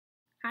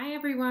Hi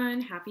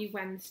everyone, happy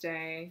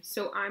Wednesday.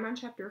 So I'm on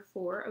chapter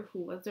 4 of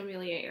Who Was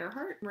Amelia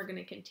Earhart, and we're going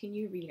to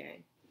continue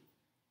reading.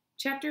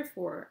 Chapter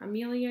 4,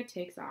 Amelia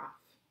Takes Off.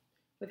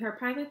 With her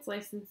pilot's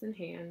license in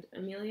hand,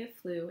 Amelia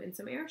flew in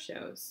some air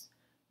shows.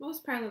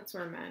 Most pilots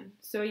were men,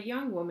 so a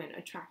young woman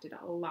attracted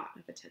a lot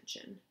of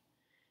attention.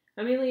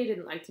 Amelia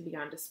didn't like to be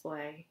on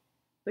display,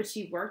 but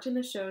she worked in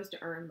the shows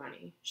to earn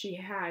money. She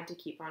had to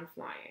keep on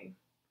flying.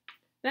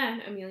 Then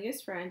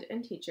Amelia's friend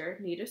and teacher,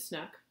 Nita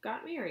Snook,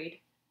 got married.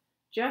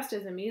 Just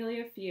as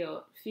Amelia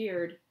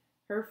feared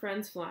her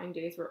friend's flying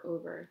days were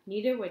over,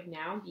 Nita would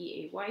now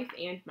be a wife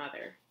and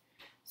mother.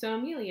 So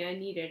Amelia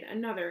needed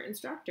another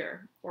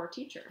instructor or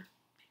teacher.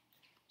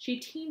 She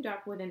teamed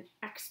up with an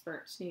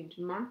expert named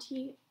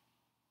Monty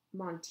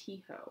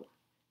Montijo.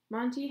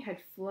 Monty had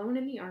flown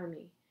in the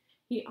army.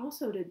 He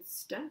also did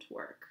stunt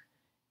work,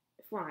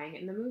 flying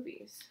in the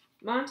movies.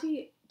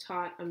 Monty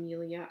taught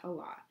Amelia a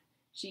lot.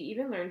 She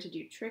even learned to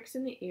do tricks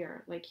in the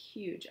air like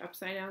huge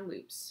upside-down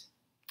loops.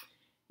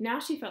 Now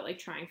she felt like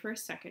trying for a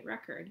second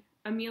record.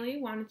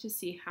 Amelia wanted to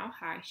see how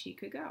high she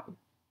could go.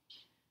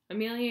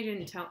 Amelia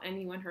didn't tell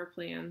anyone her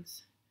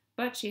plans,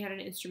 but she had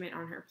an instrument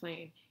on her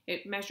plane.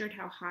 It measured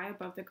how high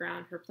above the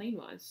ground her plane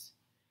was.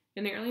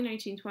 In the early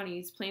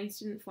 1920s, planes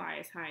didn't fly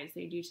as high as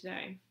they do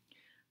today.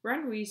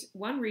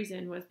 One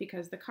reason was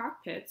because the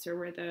cockpits, or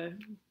where the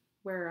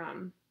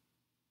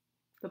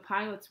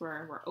pilots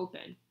were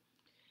open.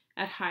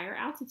 At higher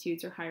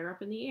altitudes or higher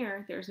up in the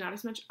air, there's not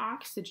as much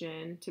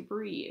oxygen to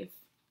breathe.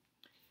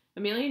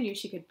 Amelia knew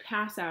she could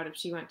pass out if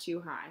she went too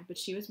high, but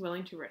she was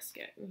willing to risk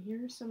it. And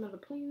here are some of the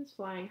planes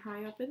flying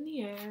high up in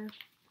the air.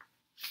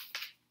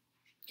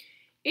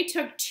 It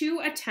took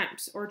 2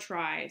 attempts or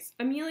tries.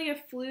 Amelia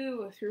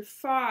flew through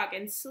fog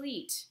and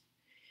sleet.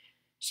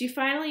 She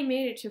finally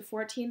made it to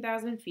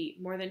 14,000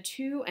 feet, more than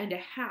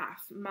 2.5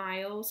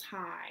 miles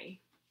high.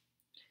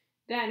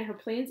 Then her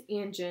plane's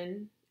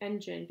engine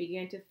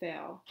began to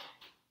fail.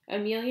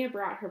 Amelia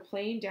brought her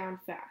plane down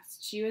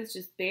fast. She was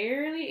just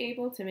barely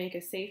able to make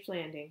a safe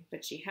landing,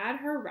 but she had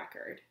her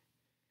record.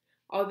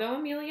 Although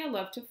Amelia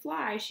loved to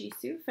fly, she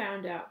soon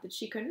found out that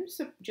she couldn't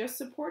just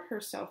support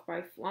herself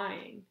by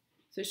flying.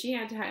 So she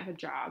had to have a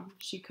job.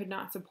 She could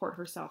not support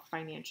herself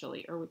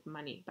financially or with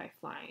money by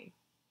flying.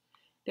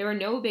 There were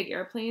no big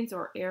airplanes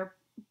or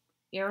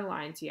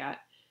airlines yet.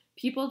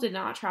 People did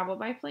not travel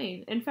by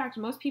plane. In fact,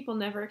 most people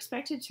never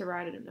expected to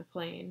ride in a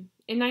plane.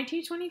 In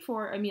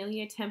 1924,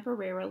 Amelia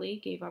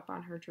temporarily gave up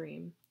on her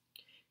dream.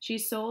 She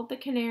sold the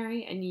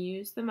Canary and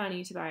used the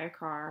money to buy a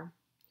car.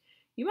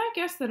 You might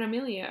guess that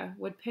Amelia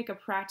would pick a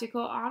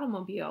practical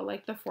automobile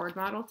like the Ford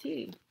Model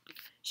T.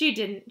 She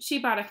didn't. She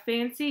bought a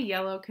fancy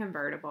yellow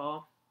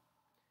convertible.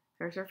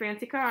 There's her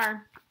fancy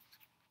car.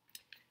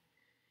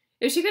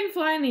 If she couldn't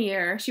fly in the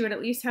air, she would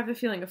at least have the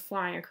feeling of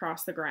flying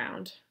across the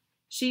ground.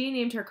 She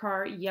named her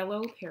car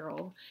Yellow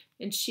Peril,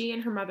 and she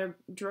and her mother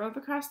drove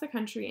across the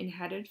country and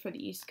headed for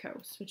the East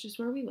Coast, which is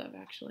where we live,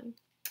 actually.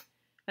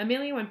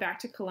 Amelia went back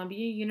to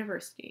Columbia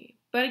University,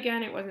 but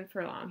again, it wasn't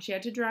for long. She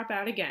had to drop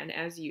out again,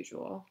 as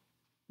usual.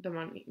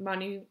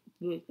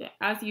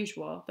 As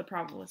usual, the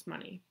problem was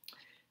money.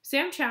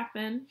 Sam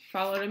Chapman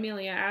followed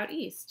Amelia out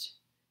east.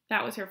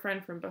 That was her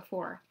friend from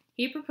before.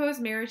 He proposed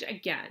marriage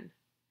again.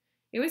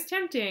 It was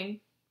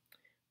tempting,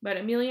 but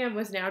Amelia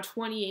was now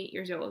 28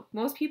 years old.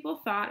 Most people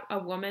thought a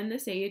woman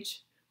this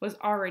age was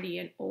already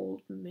an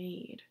old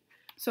maid.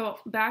 So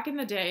back in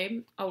the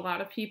day, a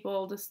lot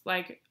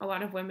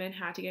of women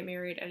had to get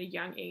married at a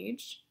young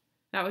age.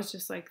 That was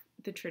just like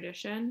the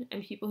tradition.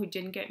 And people who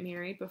didn't get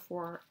married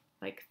before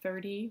like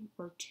 30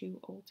 were too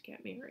old to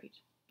get married.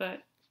 But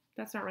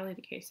that's not really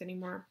the case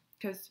anymore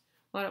because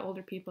a lot of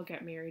older people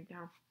get married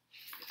now.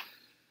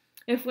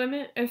 If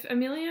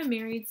Amelia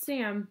married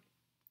Sam,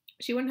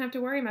 she wouldn't have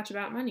to worry much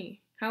about money.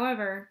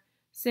 However,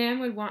 Sam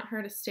would want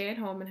her to stay at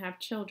home and have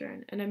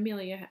children, and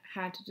Amelia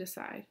had to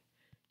decide.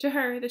 To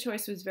her, the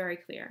choice was very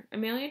clear.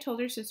 Amelia told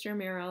her sister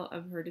Meryl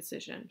of her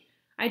decision.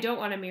 "I don't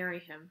want to marry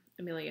him,"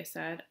 Amelia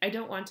said. "I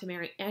don't want to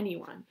marry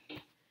anyone."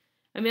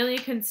 Amelia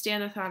couldn't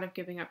stand the thought of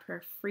giving up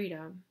her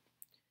freedom.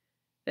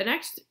 The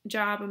next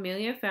job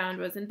Amelia found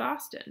was in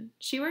Boston.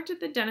 She worked at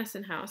the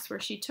Dennison House,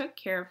 where she took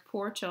care of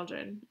poor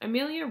children.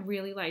 Amelia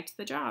really liked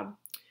the job.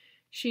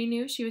 She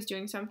knew she was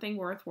doing something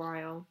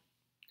worthwhile.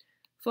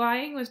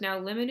 Flying was now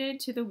limited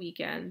to the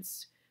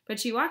weekends, but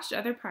she watched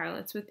other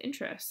pilots with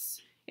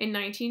interests. In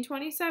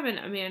 1927,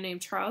 a man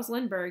named Charles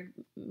Lindbergh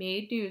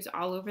made news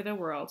all over the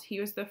world. He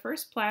was the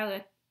first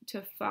pilot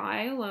to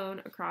fly alone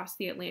across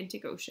the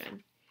Atlantic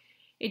Ocean.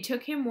 It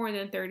took him more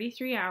than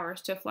 33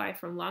 hours to fly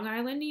from Long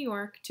Island, New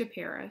York to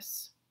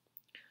Paris.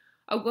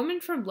 A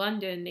woman from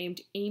London named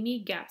Amy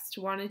Guest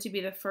wanted to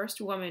be the first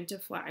woman to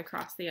fly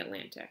across the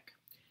Atlantic.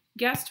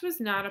 Guest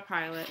was not a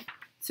pilot,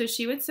 so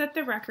she would set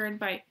the record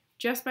by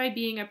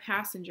being a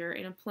passenger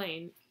in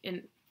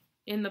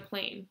the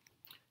plane.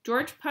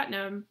 George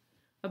Putnam,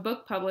 a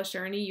book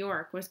publisher in New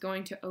York, was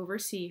going to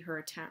oversee her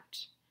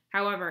attempt.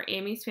 However,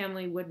 Amy's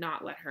family would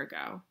not let her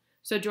go,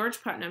 so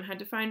George Putnam had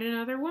to find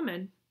another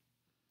woman.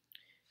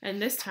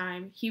 And this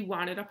time, he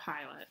wanted a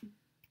pilot.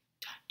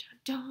 Dun, dun,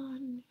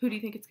 dun. Who do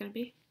you think it's going to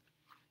be?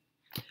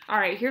 All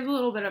right, here's a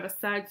little bit of a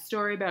side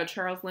story about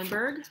Charles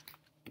Lindbergh.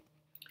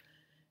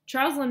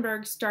 Charles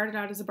Lindbergh started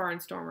out as a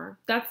barnstormer.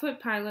 That's what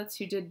pilots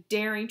who did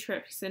daring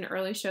trips in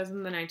early shows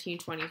in the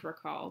 1920s were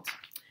called.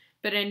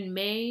 But in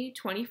May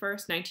 21st,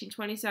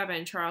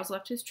 1927, Charles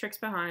left his tricks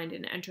behind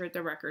and entered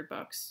the record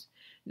books.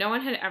 No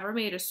one had ever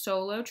made a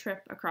solo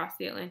trip across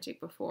the Atlantic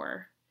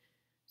before.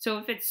 So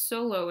if it's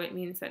solo, it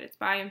means that it's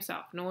by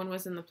himself. No one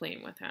was in the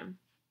plane with him.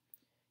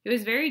 It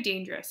was very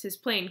dangerous. His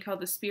plane,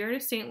 called the Spirit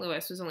of St.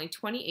 Louis, was only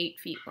 28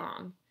 feet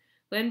long.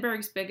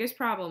 Lindbergh's biggest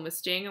problem was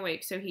staying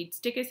awake, so he'd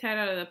stick his head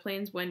out of the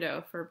plane's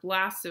window for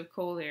blasts of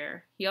cold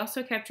air. He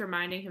also kept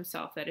reminding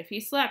himself that if he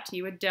slept,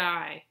 he would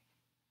die.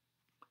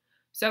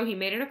 So he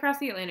made it across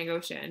the Atlantic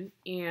Ocean,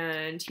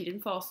 and he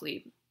didn't fall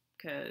asleep,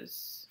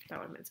 because that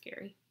would have been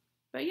scary.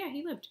 But yeah,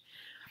 he lived.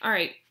 All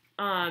right,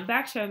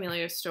 back to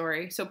Amelia's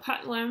story. So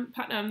Putnam,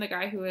 the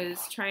guy who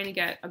was trying to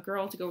get a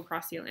girl to go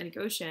across the Atlantic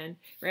Ocean,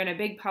 ran a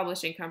big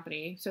publishing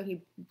company, so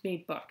he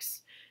made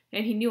books.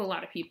 And he knew a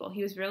lot of people.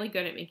 He was really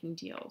good at making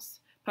deals.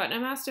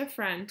 Putnam asked a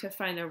friend to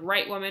find the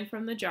right woman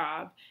from the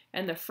job,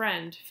 and the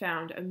friend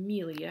found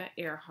Amelia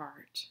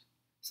Earhart.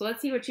 So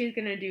let's see what she's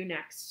going to do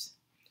next.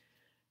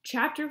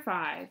 Chapter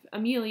 5,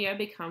 Amelia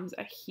becomes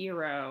a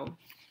hero.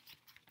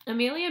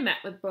 Amelia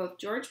met with both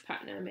George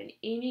Putnam and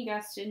Amy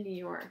Gust in New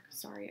York.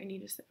 Sorry, I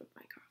need a sip of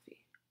my coffee.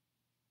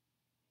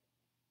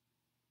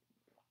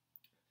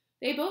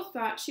 They both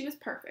thought she was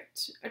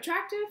perfect.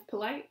 Attractive,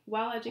 polite,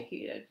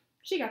 well-educated.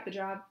 She got the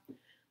job.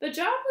 The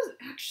job was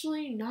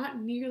actually not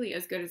nearly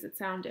as good as it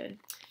sounded.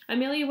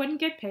 Amelia wouldn't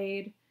get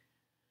paid,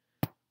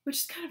 which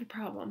is kind of a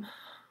problem.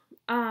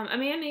 A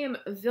man named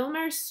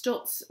Wilmer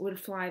Stultz would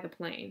fly the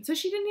plane, so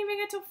she didn't even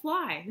get to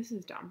fly. This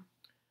is dumb.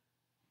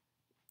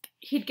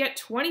 He'd get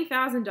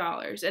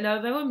 $20,000, and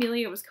although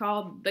Amelia was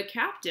called the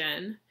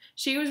captain,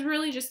 she was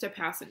really just a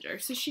passenger,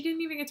 so she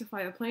didn't even get to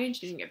fly the plane.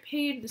 She didn't get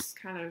paid. This is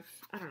kind of,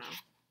 I don't know.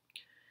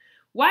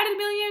 Why did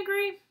Amelia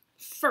agree?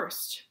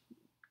 First,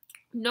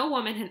 no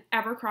woman had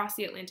ever crossed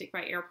the Atlantic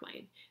by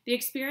airplane. The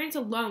experience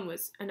alone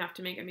was enough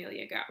to make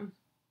Amelia go.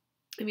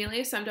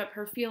 Amelia summed up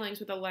her feelings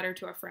with a letter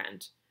to a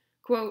friend.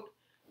 Quote,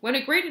 "When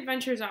a great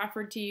adventure is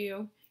offered to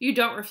you, you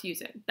don't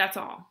refuse it. That's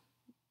all."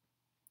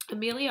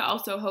 Amelia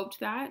also hoped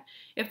that,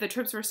 if the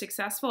trips were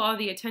successful, all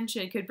the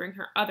attention could bring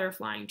her other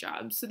flying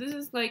jobs. So this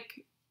is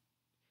like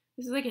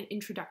an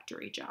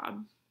introductory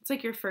job. It's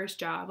like your first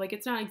job. Like,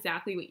 it's not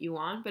exactly what you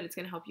want, but it's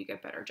going to help you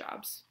get better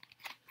jobs.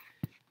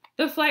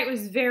 The flight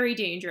was very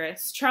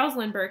dangerous. Charles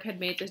Lindbergh had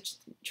made the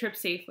trip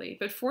safely,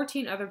 but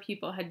 14 other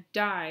people had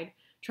died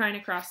trying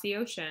to cross the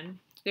ocean.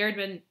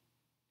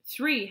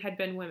 3 had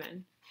been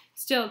women.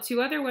 Still,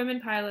 2 other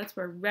women pilots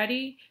were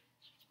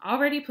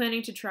already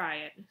planning to try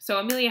it, so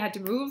Amelia had to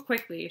move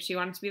quickly if she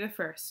wanted to be the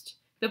first.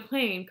 The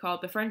plane,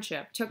 called the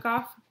Friendship, took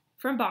off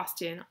from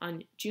Boston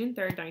on June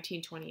 3rd,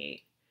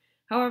 1928.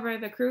 However,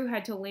 the crew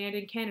had to land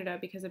in Canada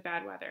because of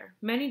bad weather.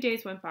 Many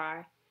days went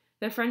by.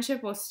 The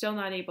Friendship was still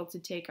not able to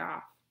take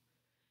off.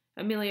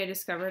 Amelia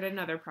discovered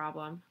another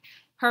problem.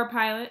 Her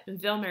pilot,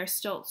 Wilmer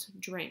Stultz,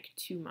 drank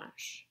too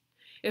much.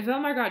 If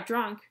Wilmer got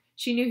drunk,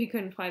 she knew he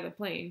couldn't fly the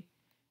plane.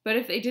 But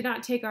if they did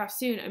not take off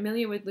soon,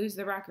 Amelia would lose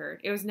the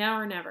record. It was now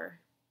or never.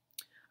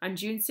 On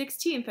June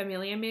 16th,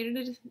 Amelia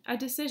made a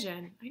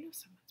decision. I know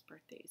someone's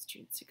birthday is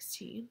June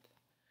 16th.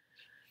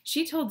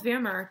 She told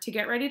Wilmer to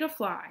get ready to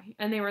fly,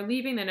 and they were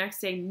leaving the next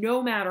day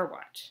no matter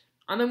what.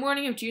 On the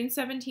morning of June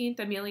 17th,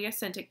 Amelia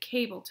sent a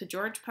cable to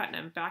George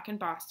Putnam back in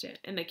Boston,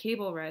 and the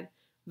cable read,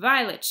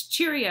 "Violet,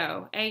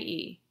 cheerio,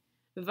 A.E."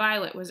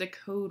 Violet was a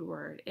code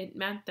word. It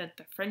meant that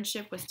the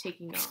Friendship was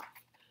taking off.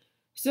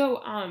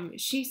 So,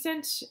 she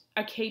sent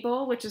a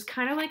cable, which is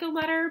kind of like a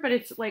letter, but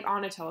it's like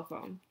on a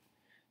telephone.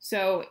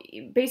 So,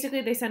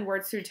 basically, they send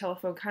words through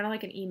telephone, kind of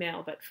like an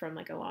email, but from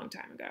like a long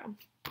time ago.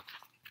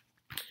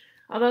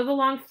 Although the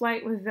long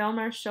flight with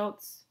Wilmer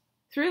Stultz,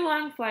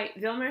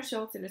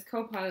 and his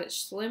co-pilot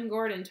Slim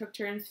Gordon took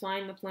turns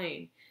flying the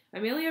plane.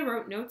 Amelia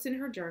wrote notes in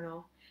her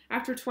journal.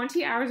 After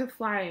 20 hours of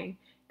flying,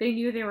 they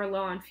knew they were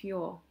low on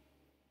fuel.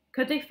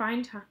 Could they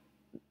find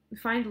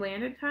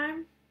landing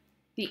time?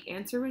 The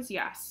answer was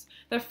yes.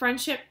 The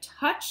Friendship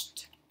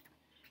touched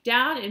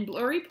down in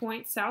Blurry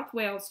Point, South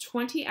Wales,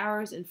 20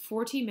 hours and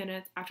 40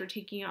 minutes after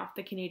taking off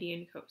the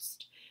Canadian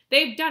coast.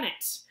 They've done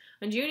it!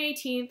 On June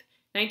 18th,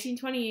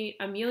 1928,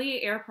 Amelia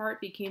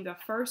Earhart became the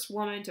first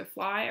woman to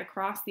fly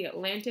across the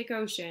Atlantic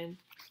Ocean.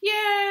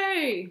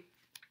 Yay!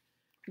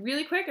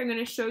 Really quick, I'm going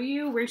to show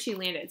you where she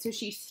landed. So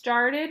she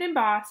started in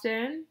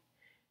Boston,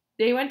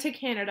 they went to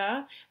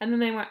Canada, and then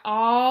they went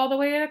all the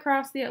way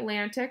across the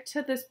Atlantic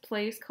to this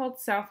place called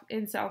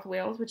South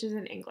Wales, which is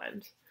in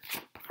England.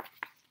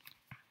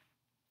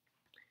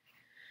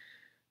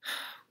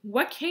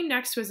 What came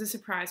next was a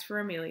surprise for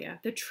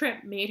Amelia. The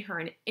trip made her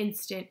an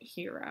instant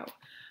hero.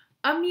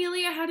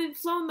 Amelia hadn't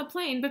flown the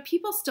plane, but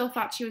people still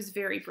thought she was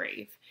very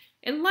brave.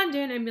 In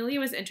London, Amelia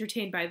was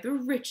entertained by the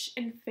rich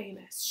and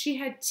famous. She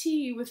had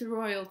tea with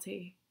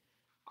royalty.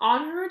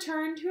 On her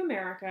return to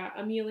America,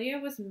 Amelia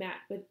was met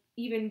with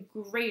even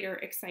greater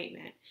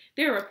excitement.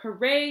 There were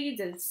parades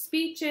and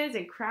speeches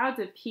and crowds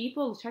of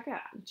people. Check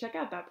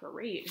out that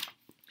parade.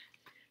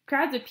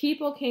 Crowds of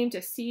people came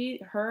to see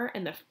her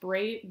and the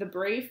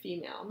brave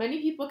female.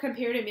 Many people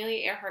compared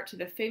Amelia Earhart to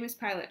the famous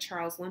pilot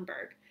Charles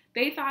Lindbergh.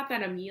 They thought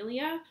that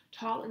Amelia,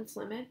 tall and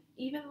slim,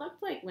 even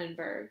looked like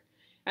Lindbergh.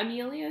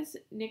 Amelia's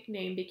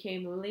nickname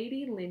became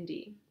Lady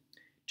Lindy.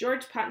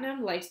 George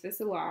Putnam liked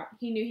this a lot.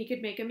 He knew he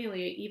could make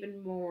Amelia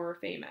even more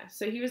famous.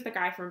 So he was the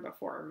guy from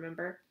before,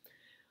 remember?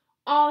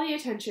 All the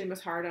attention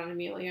was hard on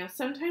Amelia.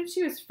 Sometimes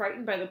she was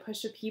frightened by the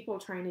push of people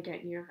trying to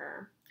get near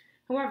her.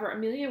 However,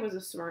 Amelia was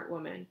a smart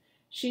woman.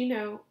 She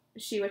knew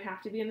she would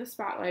have to be in the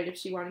spotlight if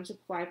she wanted to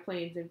fly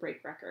planes and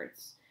break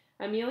records.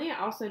 Amelia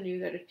also knew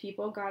that if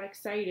people got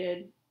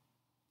excited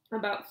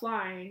about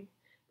flying,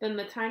 then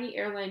the tiny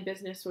airline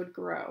business would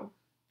grow.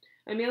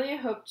 Amelia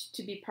hoped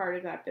to be part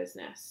of that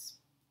business.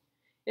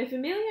 If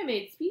Amelia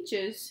made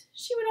speeches,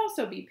 she would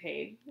also be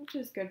paid, which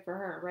is good for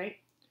her, right?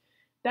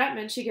 That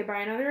meant she could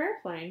buy another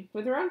airplane.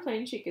 With her own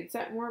plane, she could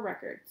set more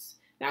records.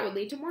 That would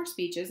lead to more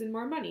speeches and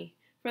more money.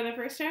 For the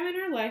first time in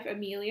her life,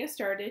 Amelia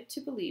started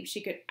to believe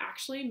she could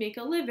actually make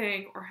a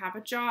living or have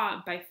a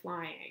job by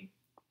flying.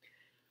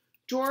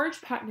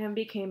 George Putnam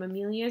became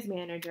Amelia's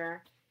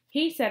manager.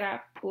 He set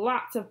up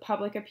lots of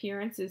public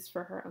appearances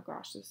for her. Oh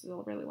gosh, this is a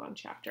really long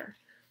chapter.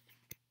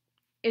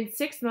 In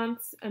 6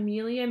 months,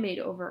 Amelia made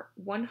over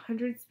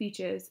 100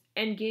 speeches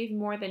and gave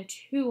more than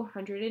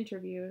 200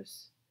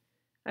 interviews.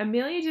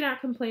 Amelia did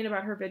not complain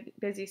about her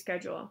busy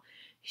schedule.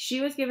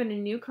 She was given a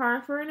new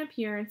car for an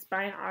appearance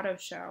by an auto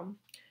show.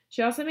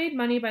 She also made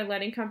money by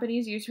letting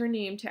companies use her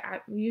name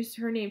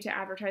to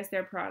advertise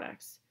their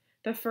products.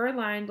 The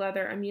fur-lined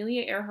leather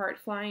Amelia Earhart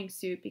flying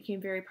suit became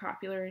very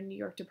popular in a New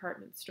York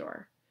department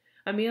store.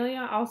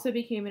 Amelia also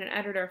became an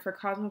editor for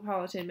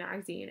Cosmopolitan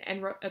magazine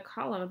and wrote a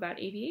column about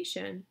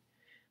aviation.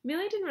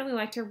 Amelia didn't really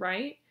like to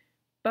write,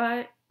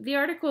 but the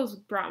articles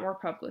brought more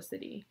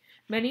publicity.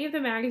 Many of the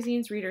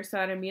magazine's readers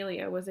thought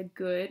Amelia was a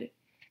good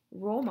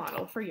role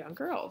model for young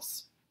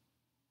girls.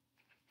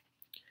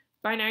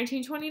 By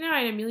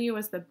 1929, Amelia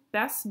was the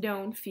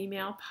best-known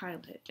female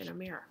pilot in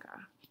America.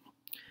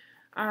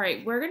 All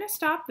right, we're going to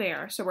stop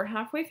there. So we're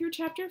halfway through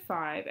Chapter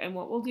 5, and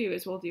what we'll do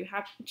is we'll do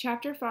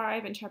Chapter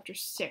 5 and Chapter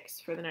 6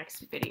 for the next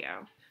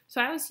video.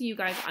 So I will see you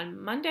guys on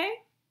Monday.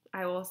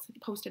 I will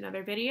post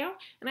another video,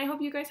 and I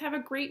hope you guys have a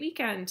great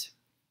weekend.